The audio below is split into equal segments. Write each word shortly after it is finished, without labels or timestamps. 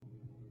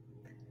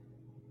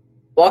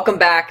Welcome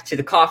back to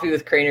the Coffee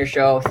with Craner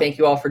show. Thank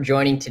you all for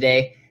joining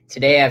today.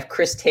 Today I have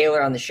Chris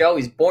Taylor on the show.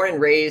 He's born and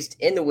raised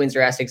in the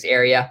Windsor-Essex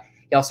area.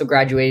 He also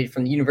graduated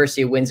from the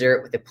University of Windsor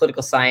with a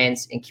political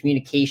science and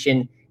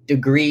communication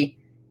degree.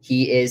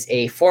 He is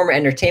a former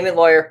entertainment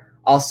lawyer,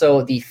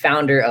 also the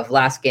founder of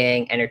Last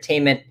Gang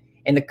Entertainment,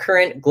 and the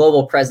current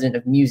global president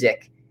of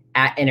music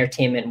at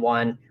Entertainment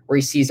One, where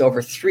he sees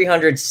over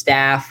 300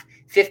 staff,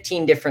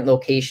 15 different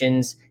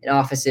locations and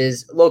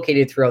offices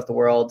located throughout the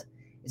world.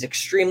 He's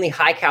extremely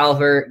high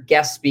caliber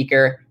guest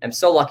speaker. I'm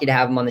so lucky to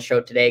have him on the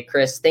show today.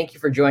 Chris, thank you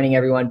for joining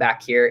everyone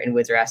back here in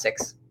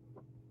Windsor-Essex.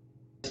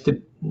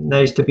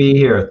 Nice to be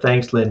here.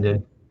 Thanks,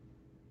 Lyndon.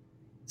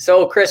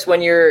 So, Chris,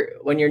 when you're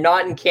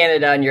not in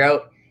Canada and you're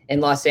out in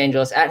Los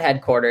Angeles at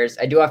headquarters,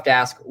 I do have to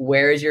ask,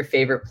 where is your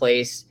favorite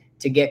place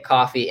to get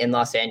coffee in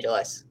Los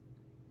Angeles?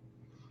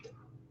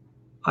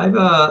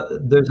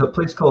 There's a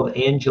place called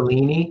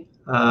Angelini,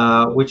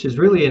 which is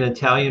really an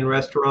Italian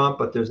restaurant,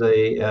 but there's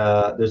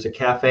a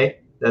cafe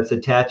that's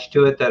attached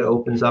to it that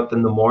opens up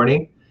in the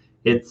morning.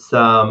 It's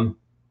in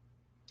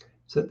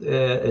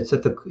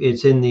the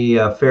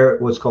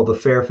what's called the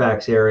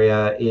Fairfax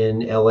area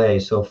in LA.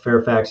 So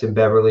Fairfax and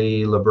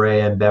Beverly, La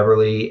Brea and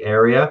Beverly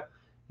area.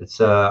 It's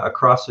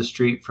across the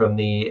street from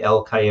the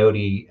El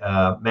Coyote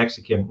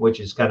Mexican, which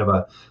is kind of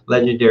a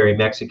legendary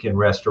Mexican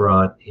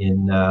restaurant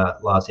in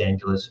Los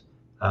Angeles.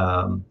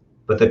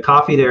 But the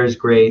coffee there is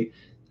great.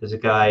 There's a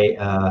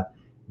guy,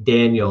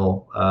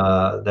 Daniel,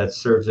 that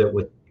serves it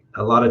with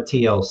a lot of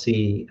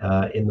TLC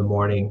in the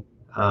morning.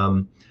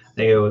 I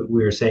think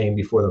we were saying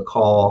before the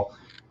call,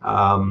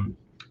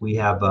 we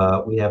have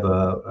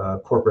a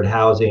corporate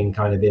housing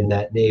kind of in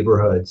that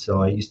neighborhood.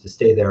 So I used to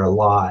stay there a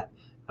lot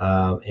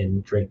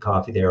and drink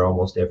coffee there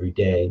almost every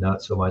day.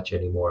 Not so much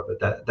anymore,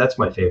 but that's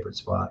my favorite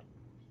spot.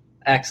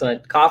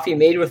 Excellent. Coffee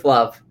made with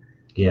love.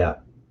 Yeah.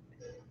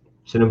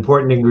 It's an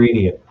important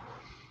ingredient.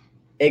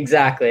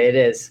 Exactly, it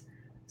is.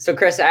 So,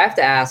 Chris, I have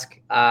to ask,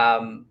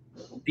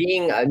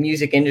 being a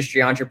music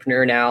industry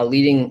entrepreneur now,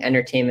 leading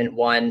Entertainment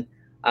One,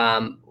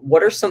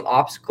 what are some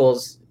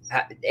obstacles?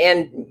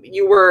 And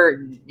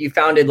you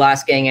founded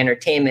Last Gang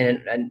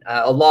Entertainment and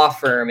a law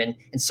firm and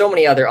so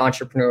many other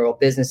entrepreneurial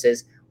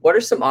businesses. What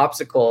are some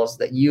obstacles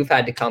that you've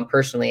had to come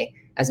personally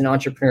as an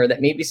entrepreneur that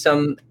maybe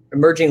some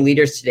emerging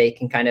leaders today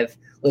can kind of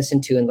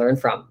listen to and learn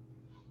from?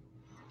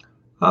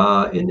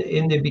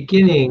 In the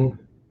beginning,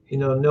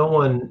 no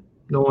one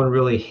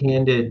really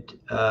handed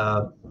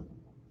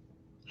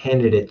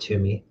it to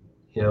me.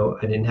 I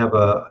didn't have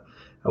a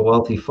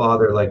wealthy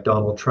father like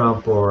Donald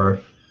Trump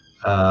or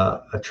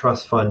a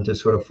trust fund to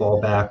sort of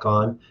fall back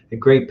on.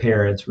 Great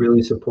parents,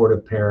 really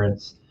supportive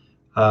parents,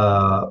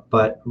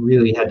 but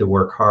really had to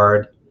work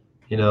hard.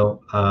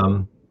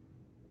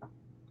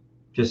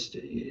 Just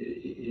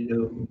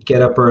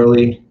get up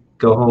early,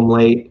 go home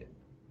late,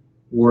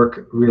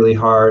 work really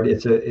hard.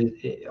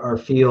 Our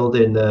field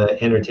in the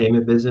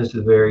entertainment business is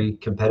a very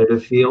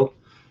competitive field,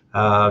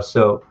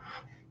 so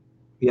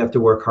you have to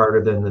work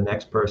harder than the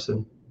next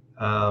person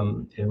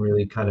and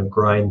really kind of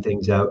grind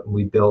things out. And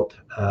we built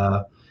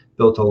a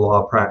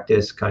law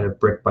practice kind of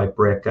brick by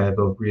brick. I have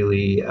a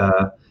really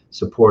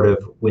supportive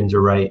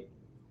Windsorite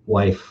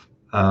wife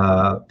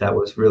that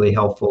was really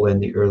helpful in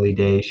the early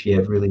days. She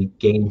had really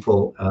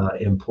gainful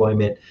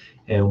employment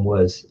and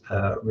was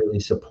really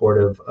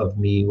supportive of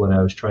me when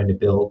I was trying to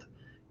build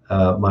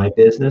my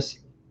business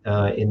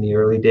in the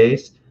early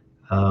days.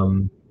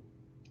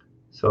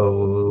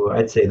 So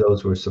I'd say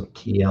those were some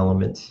key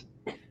elements.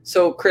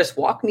 So, Chris,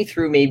 walk me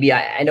through maybe,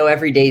 I know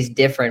every day is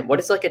different. What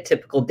is like a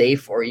typical day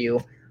for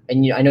you?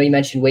 And I know you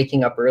mentioned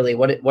waking up early.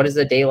 What is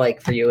a day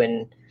like for you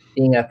in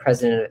being a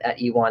president at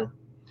E1?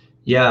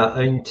 Yeah,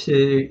 and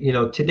today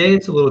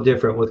it's a little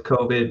different with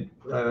COVID.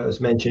 I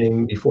was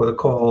mentioning before the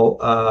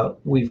call,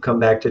 we've come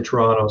back to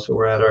Toronto, so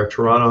we're at our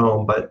Toronto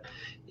home. But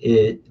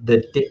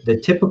the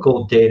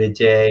typical day to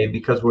day,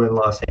 because we're in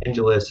Los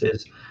Angeles,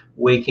 is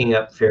waking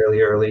up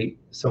fairly early,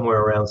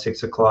 somewhere around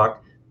 6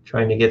 o'clock,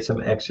 trying to get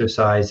some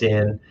exercise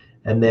in,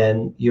 and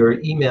then your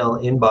email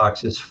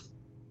inbox is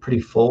pretty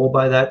full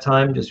by that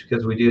time, just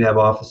because we do have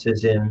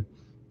offices in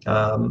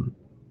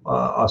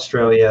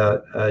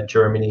Australia,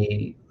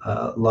 Germany,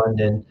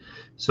 London.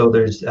 So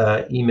there's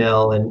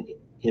email and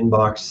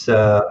inbox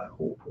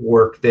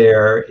work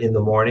there in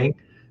the morning.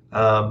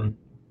 So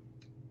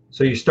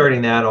you're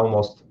starting that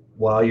almost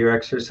while you're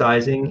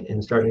exercising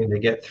and starting to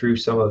get through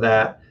some of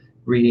that,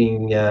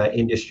 reading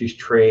industry's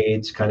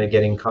trades, kind of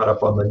getting caught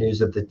up on the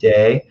news of the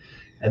day,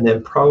 and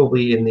then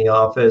probably in the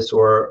office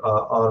or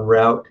en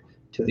route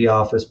to the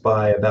office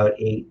by about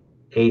 8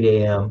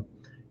 a.m.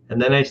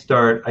 And then I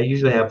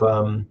usually have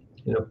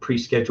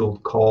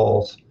pre-scheduled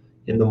calls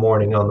in the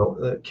morning. On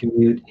the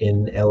commute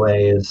in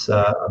LA is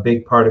a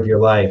big part of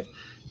your life.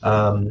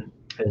 And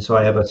so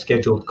I have a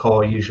scheduled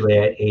call usually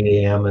at 8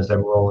 a.m. as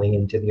I'm rolling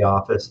into the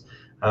office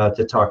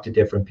to talk to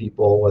different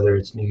people, whether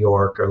it's New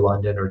York or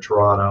London or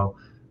Toronto,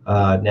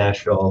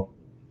 Nashville,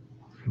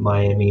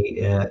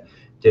 Miami,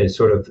 to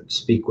sort of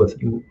speak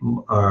with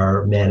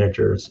our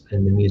managers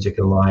in the music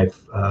and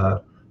live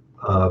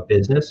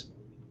business.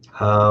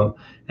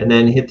 And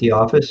then hit the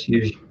office,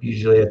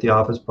 usually at the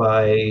office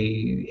by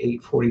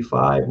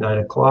 8:45, 9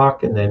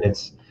 o'clock, and then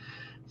it's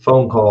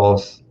phone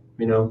calls,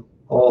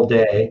 all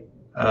day.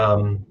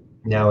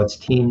 Now it's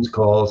Teams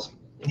calls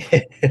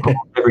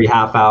every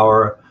half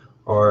hour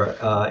or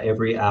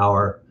every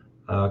hour,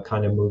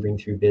 kind of moving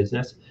through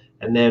business.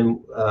 And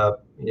then,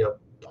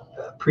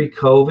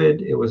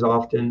 pre-COVID, it was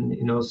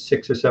often,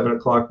 6 or 7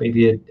 o'clock,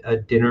 maybe a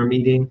dinner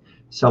meeting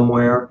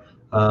somewhere.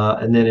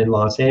 And then in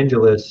Los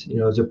Angeles,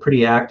 it's a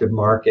pretty active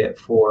market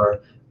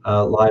for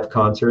live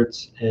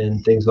concerts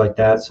and things like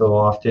that. So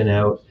often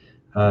out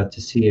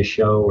to see a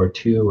show or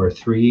two or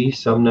three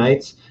some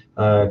nights.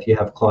 If you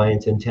have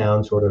clients in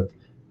town, sort of,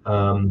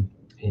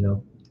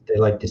 they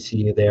like to see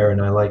you there,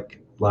 and I like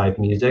live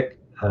music.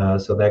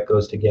 So that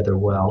goes together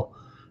well.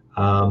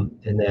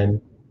 And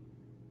then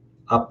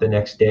up the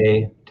next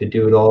day to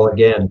do it all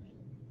again.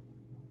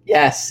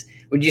 Yes.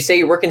 Would you say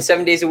you're working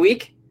 7 days a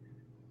week?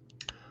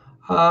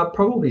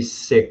 Probably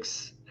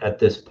 6 at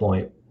this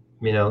point.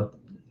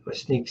 I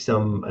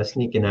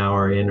sneak an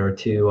hour in or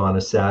two on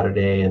a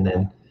Saturday, and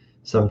then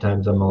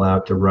sometimes I'm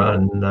allowed to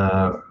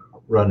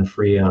run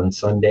free on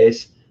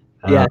Sundays.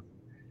 Yeah.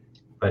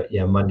 But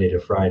yeah, Monday to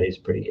Friday is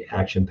pretty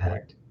action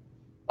packed.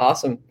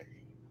 Awesome.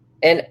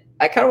 And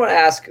I kind of want to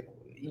ask,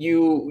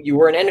 you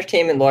were an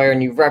entertainment lawyer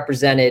and you've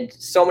represented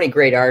so many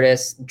great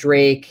artists: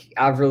 Drake,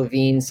 Avril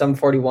Lavigne, Sum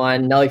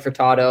 41, Nelly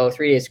Furtado,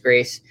 3 Days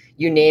Grace,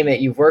 you name it,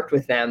 you've worked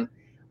with them.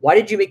 Why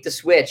did you make the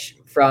switch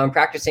from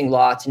practicing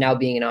law to now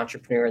being an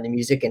entrepreneur in the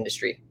music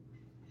industry?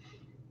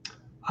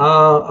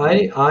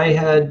 I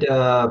had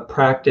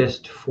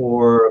practiced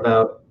for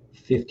about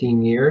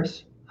 15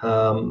 years,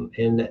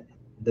 and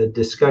the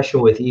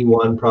discussion with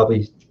E1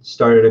 probably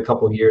started a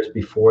couple years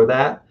before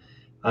that.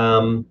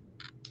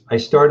 I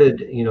started,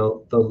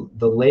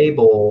 the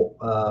label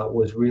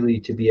was really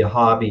to be a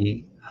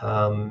hobby,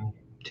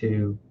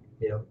 to,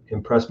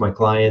 impress my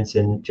clients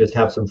and just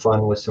have some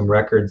fun with some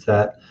records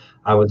that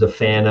I was a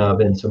fan of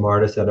and some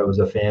artists that I was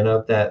a fan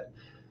of that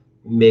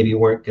maybe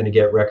weren't going to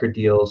get record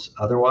deals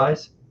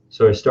otherwise.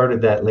 So I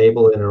started that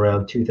label in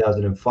around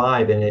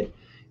 2005, and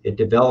it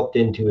developed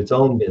into its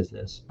own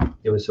business.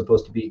 It was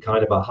supposed to be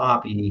kind of a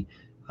hobby.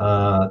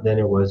 Then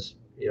it was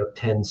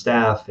 10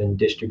 staff and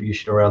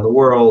distribution around the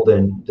world,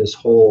 and this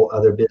whole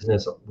other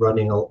business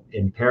running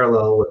in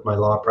parallel with my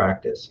law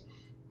practice.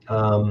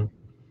 And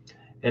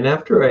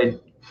after I,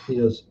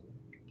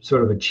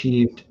 sort of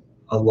achieved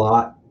a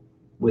lot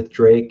with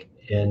Drake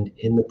and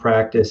in the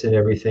practice and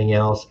everything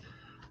else,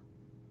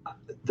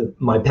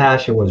 my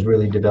passion was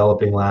really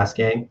developing Last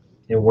Gang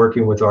and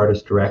working with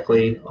artists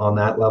directly on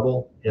that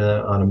level,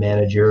 on a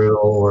managerial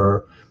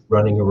or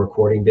running a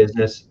recording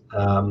business.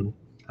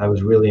 I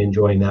was really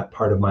enjoying that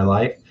part of my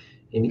life.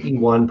 And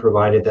E1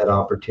 provided that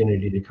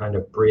opportunity to kind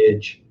of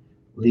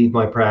leave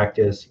my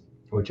practice,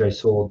 which I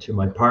sold to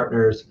my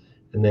partners,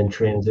 and then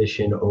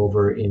transition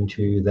over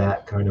into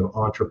that kind of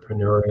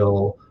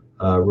entrepreneurial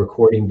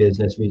recording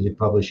business, music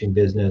publishing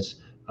business,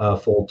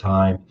 full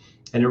time.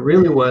 And it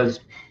really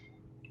was,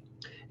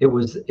 it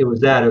was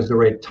the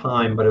right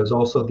time, but it was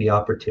also the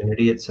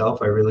opportunity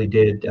itself. I really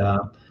did,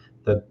 the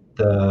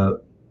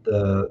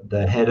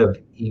head of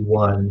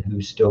E1,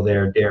 who's still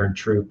there, Darren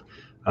Troop,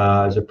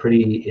 is a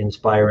pretty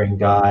inspiring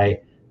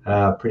guy,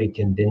 pretty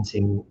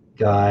convincing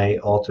guy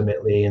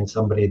ultimately, and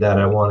somebody that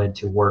I wanted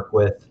to work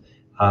with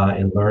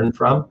and learn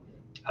from.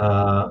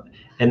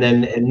 And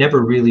then had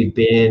never really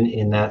been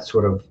in that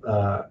sort of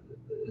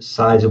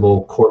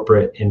sizable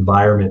corporate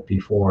environment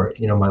before.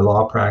 My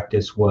law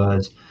practice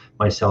was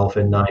myself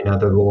and 9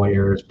 other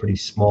lawyers, pretty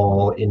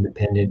small,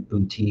 independent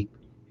boutique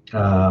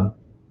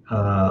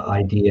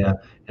idea.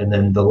 And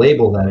then the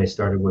label that I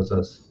started was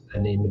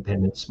an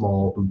independent,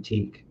 small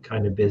boutique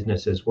kind of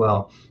business as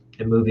well.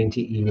 And moving to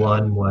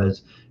E1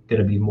 was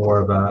going to be more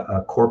of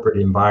a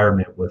corporate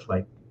environment with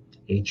like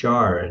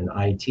HR and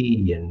IT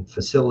and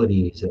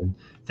facilities and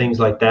things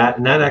like that.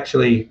 And that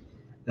actually,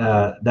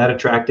 that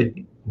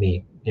attracted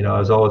me. I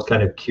was always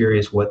kind of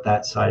curious what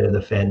that side of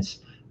the fence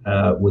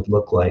would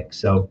look like.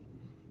 So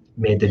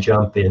made the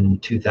jump in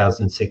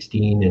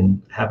 2016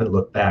 and haven't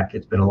looked back.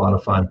 It's been a lot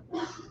of fun.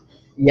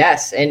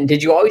 Yes. And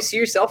did you always see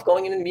yourself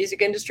going into the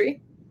music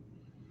industry?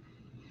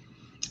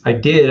 I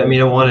did. I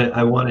mean,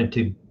 I wanted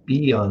to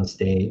be on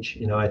stage.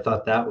 I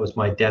thought that was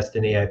my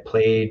destiny. I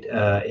played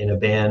in a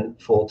band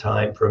full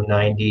time from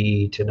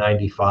 90 to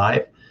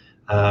 95.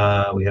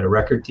 We had a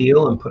record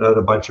deal and put out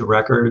a bunch of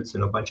records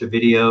and a bunch of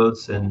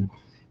videos and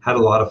had a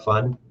lot of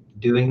fun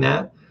doing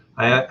that.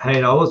 I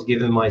had always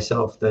given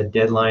myself the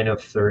deadline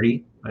of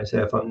 30. I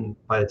said,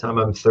 by the time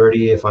I'm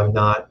 30, if I'm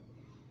not,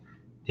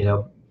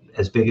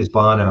 as big as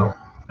Bono,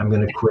 I'm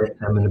going to quit.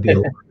 I'm going to be a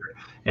lawyer.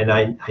 And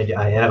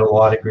I had a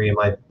law degree in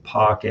my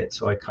pocket,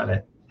 so I kind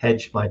of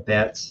hedged my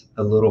bets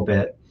a little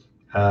bit.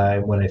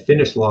 When I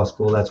finished law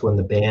school, that's when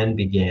the band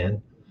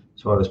began.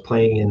 So I was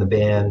playing in the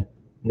band,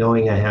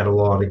 knowing I had a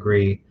law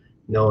degree,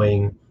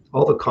 knowing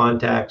all the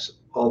contacts,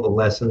 all the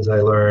lessons I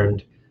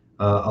learned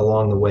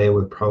along the way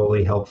would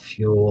probably help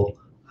fuel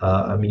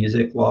a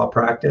music law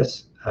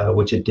practice,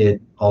 which it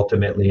did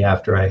ultimately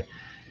after I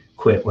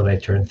quit when I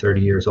turned 30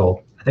 years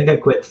old. I think I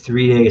quit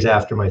 3 days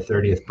after my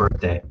 30th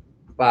birthday.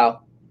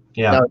 Wow.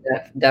 Yeah. No,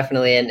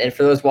 definitely. And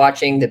for those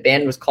watching, the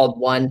band was called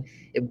One.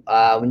 It,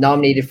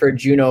 nominated for a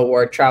Juno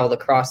Award, traveled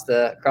across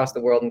the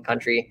world and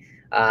country,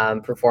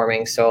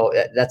 performing. So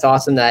that's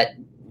awesome. That,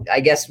 I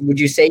guess, would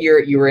you say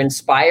you were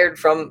inspired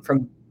from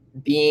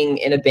being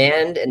in a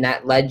band, and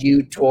that led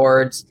you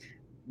towards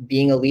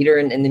being a leader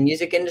in the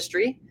music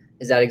industry?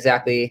 Is that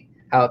exactly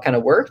how it kind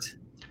of worked?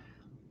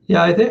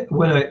 Yeah, I think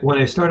when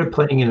I started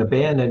playing in a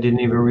band, I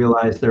didn't even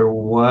realize there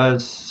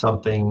was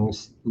something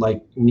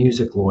like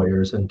music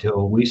lawyers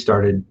until we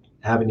started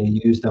having to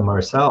use them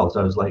ourselves.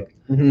 I was like,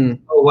 Mm-hmm.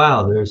 oh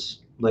wow,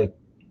 there's like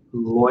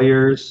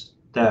lawyers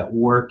that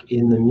work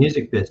in the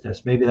music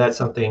business. Maybe that's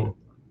something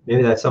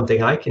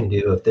I can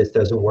do if this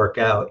doesn't work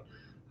out.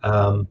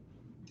 Um,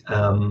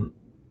 um,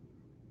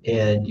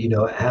 and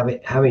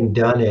having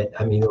done it,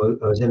 I mean,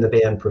 I was in the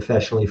band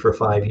professionally for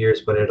 5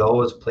 years, but I'd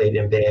always played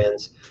in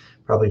bands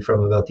probably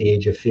from about the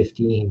age of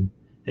 15,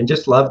 and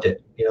just loved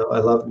it. I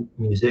love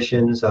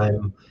musicians.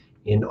 I'm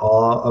in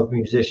awe of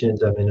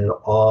musicians. I'm in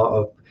awe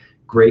of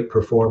great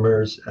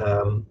performers.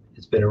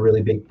 It's been a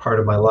really big part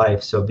of my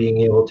life. So being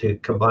able to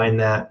combine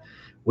that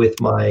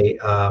with my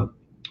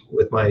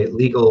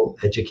legal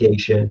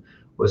education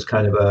was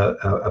kind of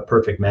a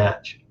perfect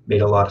match.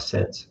 Made a lot of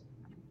sense.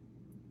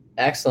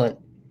 Excellent.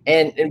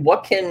 And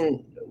what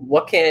can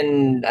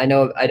I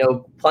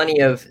know plenty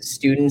of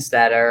students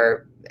that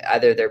are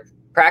either they're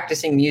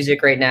practicing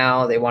music right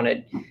now, they want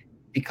to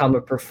become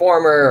a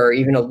performer or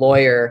even a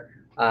lawyer.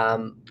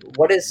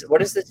 What is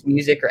this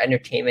music or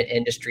entertainment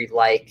industry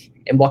like,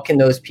 and what can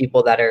those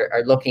people that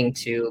are looking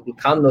to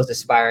become those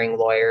aspiring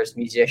lawyers,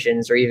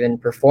 musicians, or even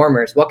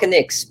performers, what can they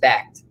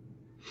expect?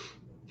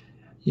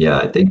 Yeah,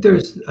 I think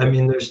there's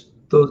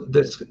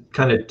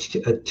kind of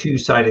a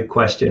two-sided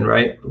question,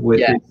 right? With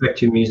Yeah. respect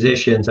to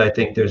musicians, I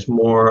think there's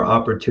more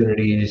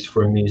opportunities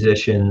for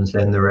musicians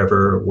than there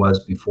ever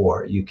was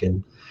before. You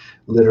can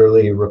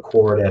literally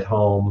record at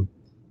home,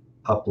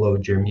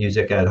 upload your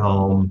music at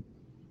home,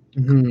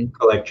 Mm-hmm.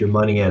 collect your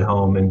money at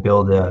home, and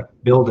build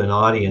an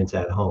audience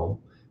at home.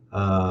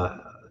 Uh,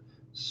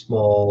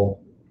 Small,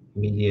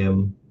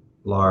 medium,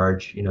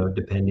 large,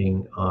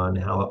 depending on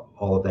how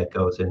all of that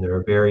goes. And there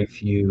are very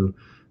few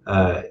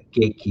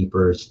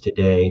gatekeepers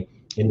today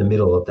in the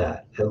middle of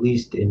that, at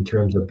least in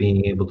terms of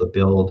being able to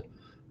build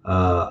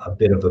a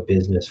bit of a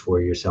business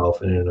for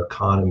yourself and an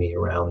economy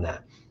around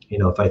that.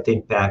 If I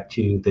think back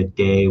to the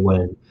day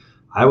when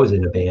I was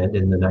in a band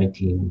in the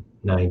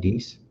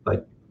 1990s,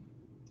 like,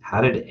 how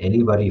did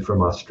anybody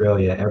from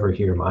Australia ever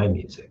hear my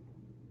music?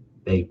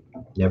 They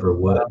never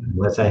would,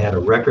 unless I had a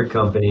record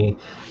company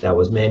that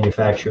was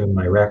manufacturing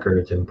my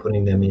records and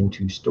putting them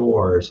into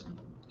stores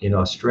in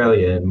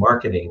Australia and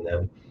marketing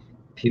them.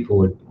 People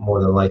would more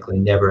than likely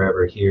never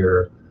ever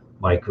hear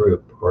my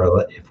group,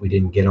 or if we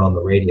didn't get on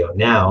the radio.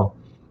 Now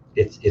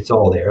it's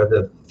all there.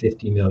 The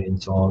 50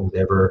 million songs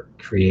ever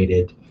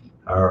created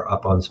are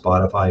up on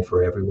Spotify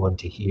for everyone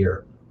to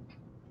hear.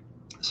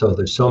 So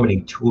there's so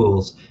many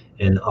tools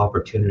and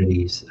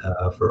opportunities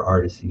for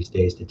artists these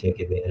days to take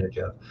advantage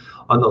of.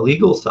 On the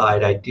legal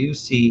side, I do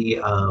see,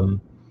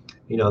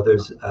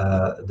 there's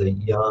the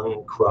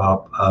young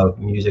crop of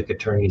music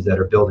attorneys that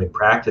are building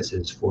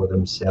practices for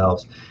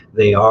themselves.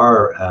 They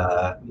are,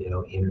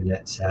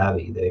 internet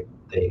savvy.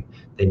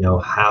 They know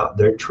how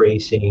they're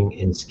tracing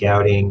and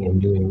scouting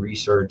and doing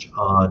research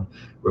on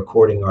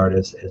recording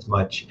artists as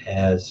much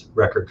as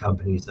record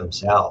companies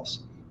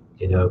themselves.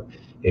 You know,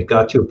 it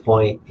got to a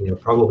point,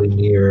 probably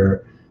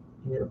near,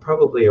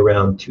 probably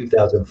around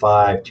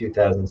 2005,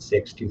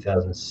 2006,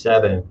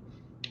 2007,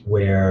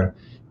 where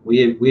we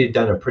had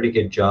done a pretty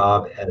good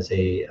job as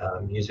a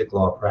music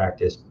law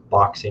practice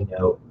boxing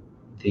out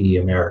the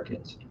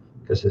Americans.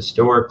 Because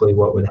historically,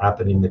 what would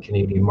happen in the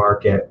Canadian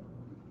market,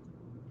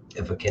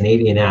 if a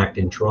Canadian act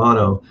in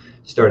Toronto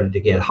started to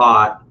get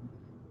hot,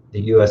 the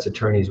U.S.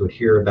 attorneys would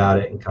hear about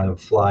it and kind of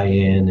fly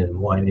in and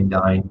wine and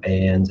dine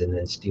bands and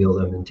then steal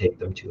them and take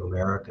them to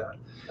America.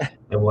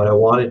 And what I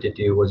wanted to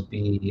do was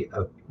be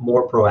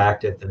more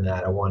proactive than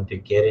that. I wanted to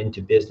get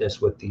into business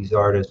with these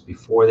artists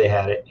before they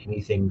had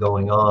anything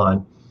going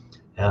on.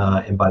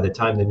 And by the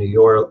time the New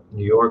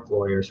York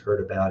lawyers heard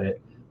about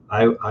it,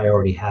 I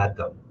already had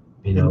them.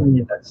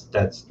 Mhm.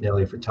 That's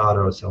Nelly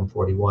Furtado, Sum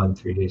 41,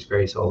 3 Days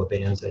Grace, all the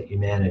bands that you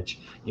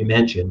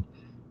mentioned,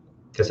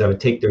 because I would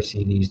take their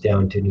CDs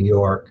down to New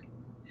York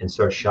and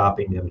start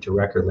shopping them to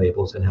record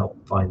labels and help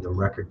find them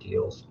record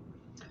deals.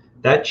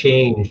 That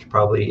changed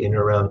probably in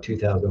around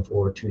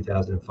 2004,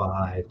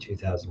 2005,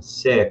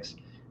 2006,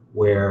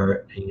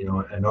 where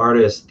an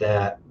artist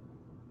that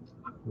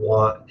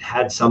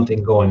had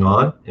something going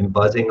on and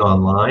buzzing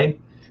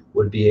online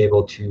would be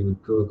able to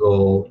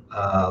Google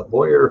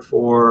lawyer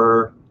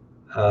for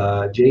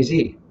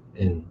Jay-Z,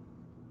 and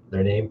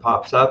their name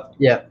pops up.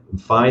 Yeah.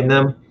 And find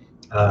them,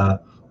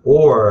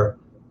 or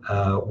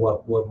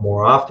what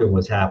more often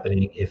was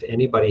happening, if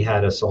anybody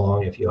had a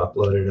song, if you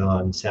uploaded it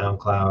on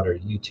SoundCloud or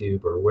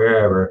YouTube or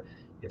wherever,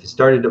 if it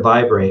started to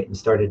vibrate and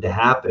started to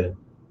happen,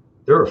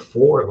 there were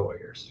four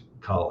lawyers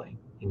calling.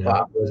 You know,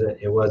 Wow.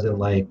 it wasn't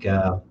like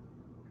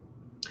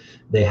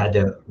they had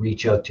to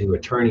reach out to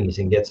attorneys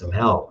and get some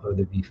help. Or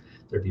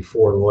there'd be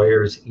 4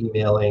 lawyers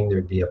emailing.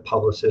 There'd be a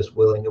publicist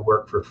willing to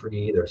work for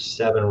free. There's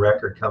 7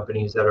 record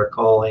companies that are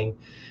calling,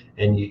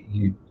 and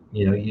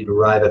you'd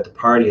arrive at the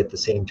party at the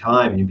same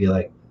time, and you'd be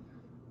like,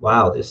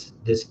 wow,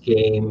 this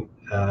game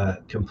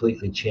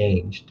completely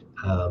changed.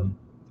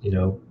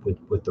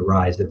 With the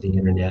rise of the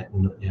internet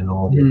and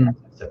all the Mhm.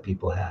 access that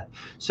people had.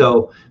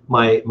 So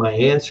my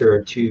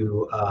answer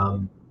to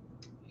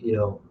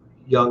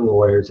young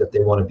lawyers, if they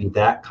want to be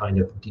that kind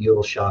of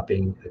deal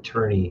shopping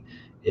attorney,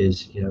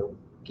 is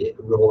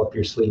roll up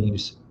your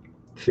sleeves,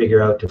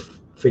 figure out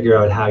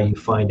how you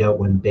find out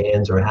when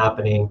bands are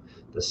happening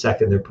the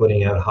second they're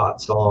putting out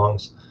hot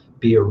songs,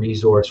 be a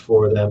resource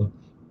for them,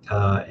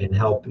 and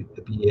help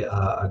be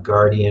a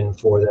guardian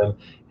for them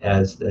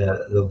as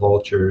the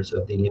vultures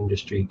of the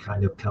industry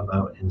kind of come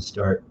out and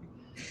start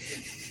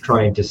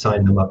trying to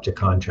sign them up to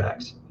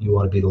contracts. You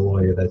want to be the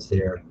lawyer that's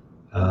there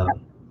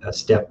a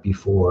step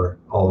before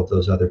all of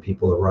those other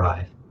people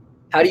arrive.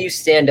 How do you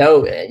stand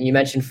out? You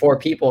mentioned 4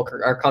 people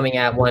are coming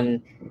at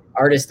one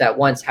artist at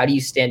once. How do you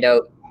stand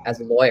out as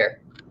a lawyer?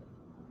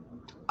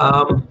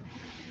 Um,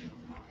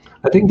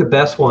 I think the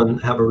best one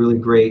have a really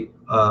great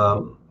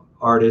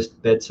artist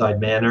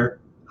bedside manner.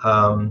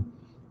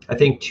 I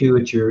think too,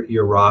 it's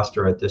your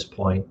roster at this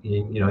point.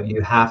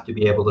 You have to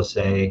be able to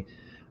say,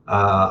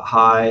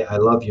 "Hi, I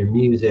love your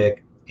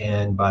music,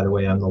 and by the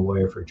way, I'm the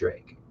lawyer for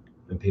Drake."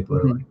 And people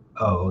are like, Mhm.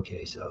 "Oh,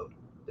 okay, so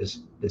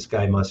this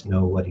guy must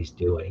know what he's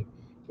doing."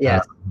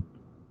 Yes.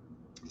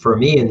 For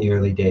me, in the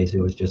early days,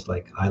 it was just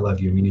like, "I love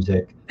your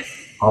music.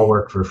 I'll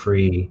work for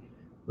free.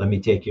 Let me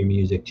take your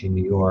music to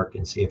New York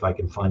and see if I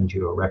can find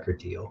you a record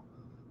deal."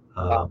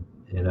 Wow.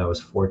 And I was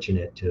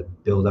fortunate to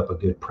build up a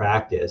good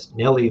practice.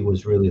 Nelly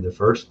was really the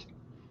first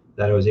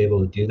that I was able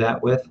to do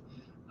that with.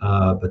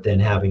 But then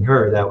having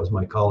her, that was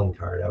my calling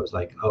card. I was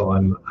like, "Oh,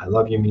 I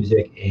love your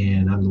music,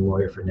 and I'm the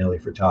lawyer for Nelly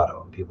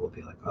Furtado." And people would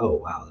be like, "Oh,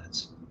 wow,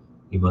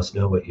 you must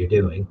know what you're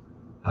doing."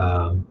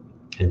 Um,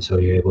 and so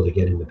you're able to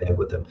get into bed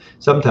with them.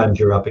 Sometimes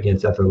you're up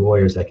against other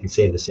lawyers that can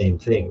say the same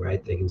thing,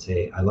 right? They can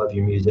say, "I love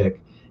your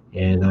music,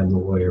 and I'm the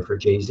lawyer for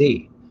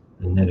Jay-Z,"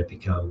 and then it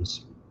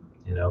becomes,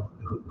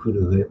 who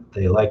do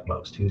they like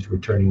most? Who's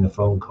returning the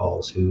phone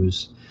calls?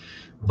 Who's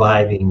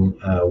vibing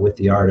with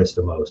the artist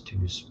the most?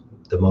 Who's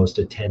the most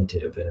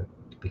attentive? And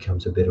it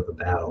becomes a bit of a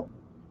battle.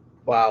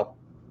 Wow.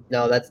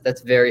 No,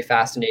 that's very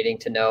fascinating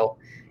to know.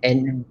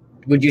 And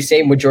would you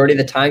say majority of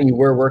the time you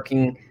were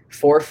working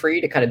for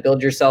free to kind of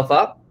build yourself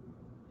up?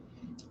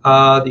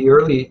 The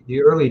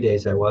early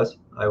days, I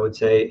would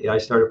say I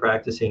started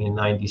practicing in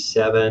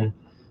 '97,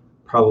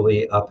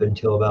 probably up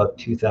until about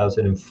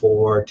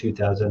 2004,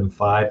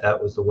 2005.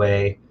 That was the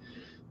way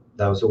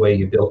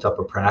you built up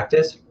a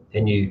practice,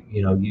 and you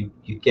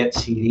get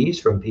CDs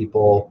from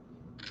people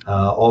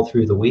all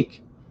through the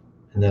week,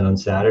 and then on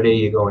Saturday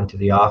you go into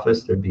the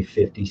office. There'd be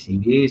 50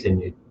 CDs,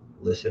 and you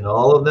listen to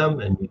all of them,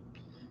 and you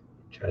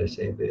try to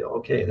say,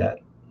 okay, that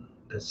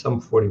Sum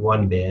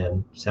 41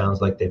 band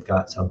sounds like they've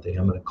got something.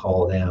 I'm going to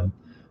call them,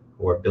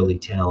 or Billy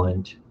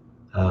Talent.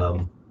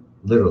 Um,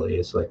 Literally,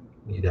 it's like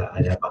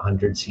I'd have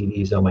 100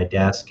 CDs on my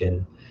desk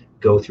and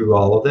go through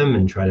all of them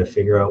and try to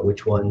figure out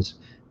which ones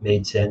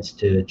made sense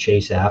to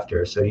chase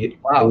after. So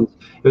Wow.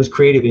 it was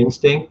creative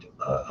instinct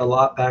a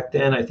lot back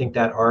then. I think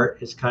that art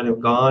is kind of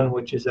gone,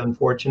 which is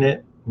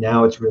unfortunate.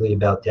 Now it's really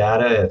about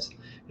data.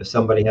 If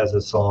somebody has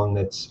a song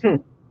that's Hmm.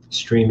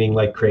 streaming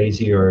like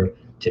crazy, or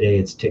today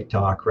it's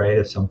TikTok, right?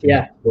 If something's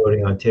Yeah.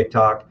 exploding on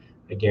TikTok,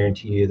 I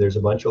guarantee you there's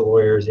a bunch of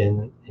lawyers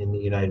in the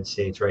United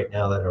States right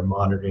now that are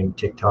monitoring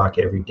TikTok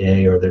every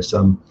day, or there's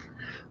some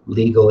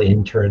legal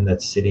intern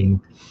that's sitting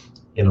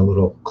in a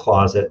little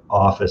closet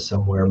office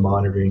somewhere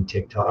monitoring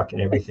TikTok,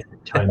 and every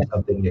time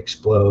something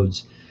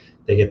explodes,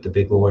 they get the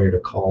big lawyer to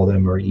call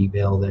them or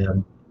email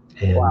them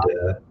and Wow.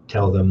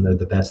 tell them they're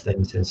the best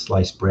thing since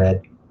sliced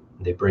bread.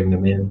 And they bring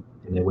them in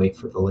and they wait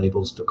for the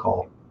labels to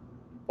call.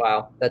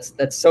 Wow. That's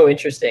so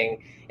interesting.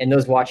 And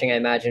those watching, I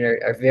imagine,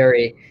 are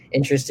very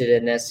interested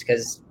in this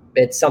because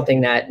it's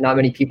something that not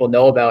many people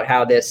know about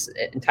how this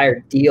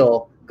entire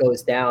deal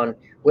goes down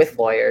with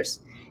lawyers.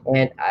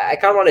 And I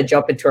kind of want to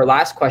jump into our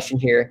last question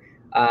here.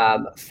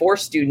 For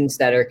students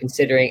that are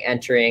considering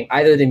entering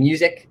either the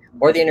music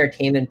or the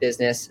entertainment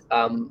business,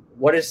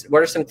 what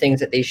are some things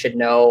that they should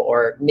know,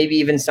 or maybe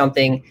even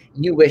something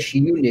you wish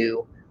you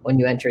knew when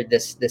you entered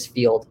this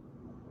field?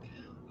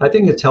 I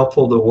think it's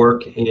helpful to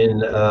work in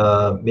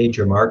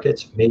major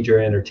markets, major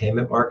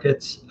entertainment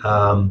markets.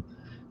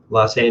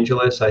 Los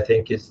Angeles, I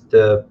think, is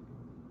the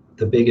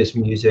biggest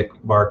music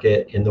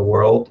market in the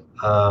world.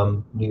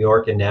 New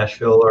York and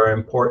Nashville are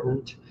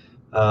important.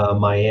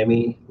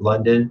 Miami,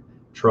 London,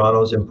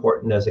 Toronto is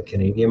important as a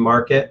Canadian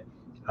market.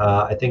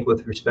 I think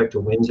with respect to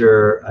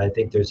Windsor, I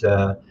think there's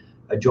a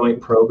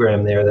joint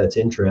program there that's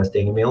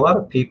interesting. I mean, a lot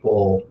of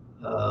people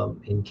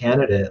in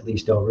Canada at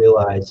least don't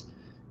realize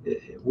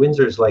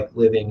Windsor's like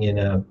living in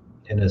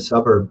a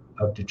suburb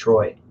of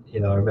Detroit.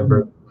 I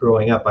remember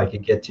growing up, I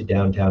could get to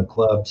downtown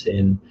clubs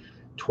in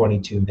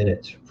 22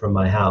 minutes from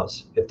my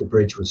house if the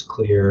bridge was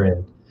clear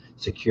and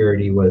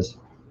security was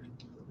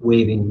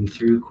waving you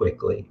through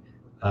quickly.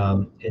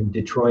 In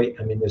Detroit,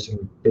 I mean,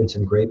 been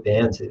some great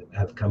bands that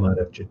have come out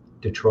of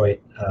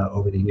Detroit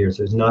over the years.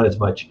 There's not as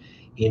much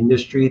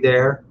industry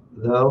there,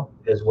 though,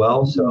 as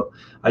well. So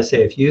I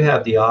say if you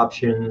have the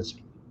options,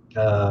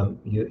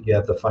 you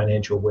have the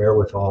financial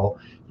wherewithal,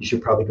 you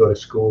should probably go to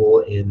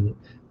school in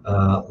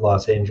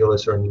Los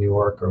Angeles or New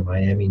York or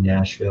Miami,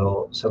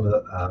 Nashville, some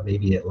of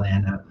maybe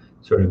Atlanta,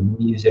 sort of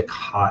music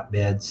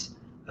hotbeds,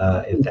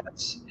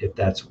 if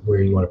that's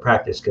where you want to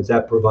practice, because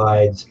that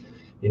provides,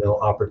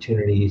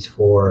 opportunities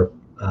for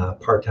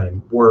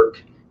part-time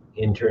work,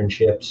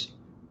 internships,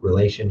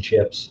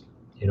 relationships.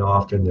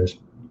 Often there's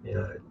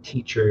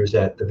teachers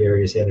at the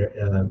various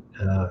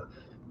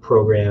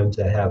programs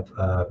that have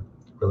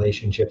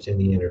relationships in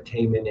the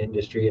entertainment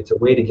industry. It's a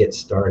way to get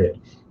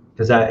started.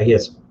 Because I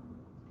guess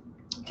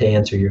to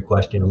answer your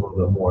question a little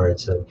bit more,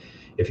 it's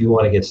if you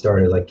want to get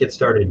started, like get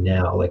started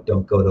now. Like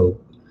don't go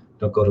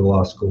to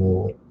law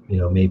school,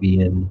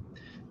 maybe in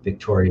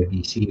Victoria,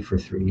 BC for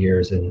 3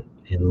 years and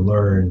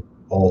learn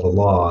all the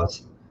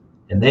laws,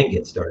 and then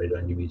get started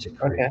on your music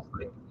career.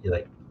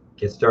 Okay.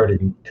 Get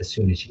started as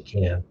soon as you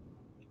can.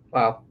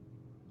 Wow.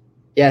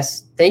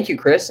 Yes. Thank you,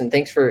 Chris. And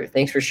thanks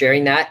for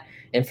sharing that.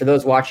 And for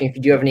those watching, if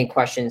you do have any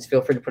questions,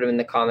 feel free to put them in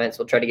the comments.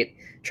 We'll try to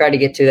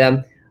get to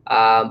them.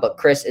 But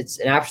Chris, it's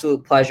an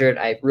absolute pleasure. And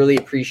I really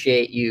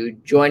appreciate you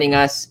joining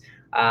us,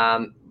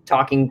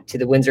 talking to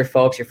the Windsor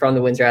folks. You're from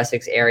the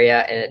Windsor-Essex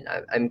area, and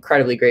I'm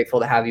incredibly grateful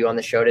to have you on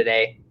the show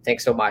today.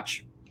 Thanks so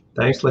much.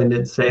 Thanks,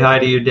 Lyndon. Say hi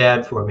to your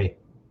dad for me.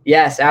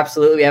 Yes,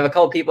 absolutely. We have a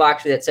couple people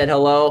actually that said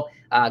hello.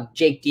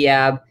 Jake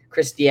Diab,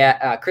 Chris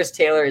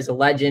Taylor is a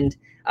legend.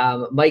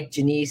 Mike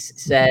Janice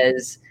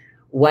says,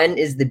 when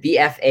is the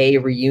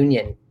BFA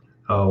reunion?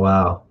 Oh,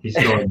 wow. He's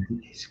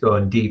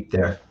going deep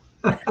there.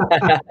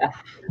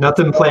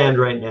 Nothing planned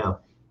right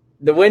now.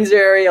 The Windsor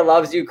area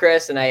loves you,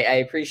 Chris, and I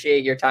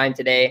appreciate your time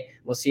today.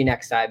 We'll see you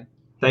next time.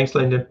 Thanks,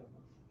 Lyndon.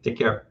 Take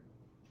care.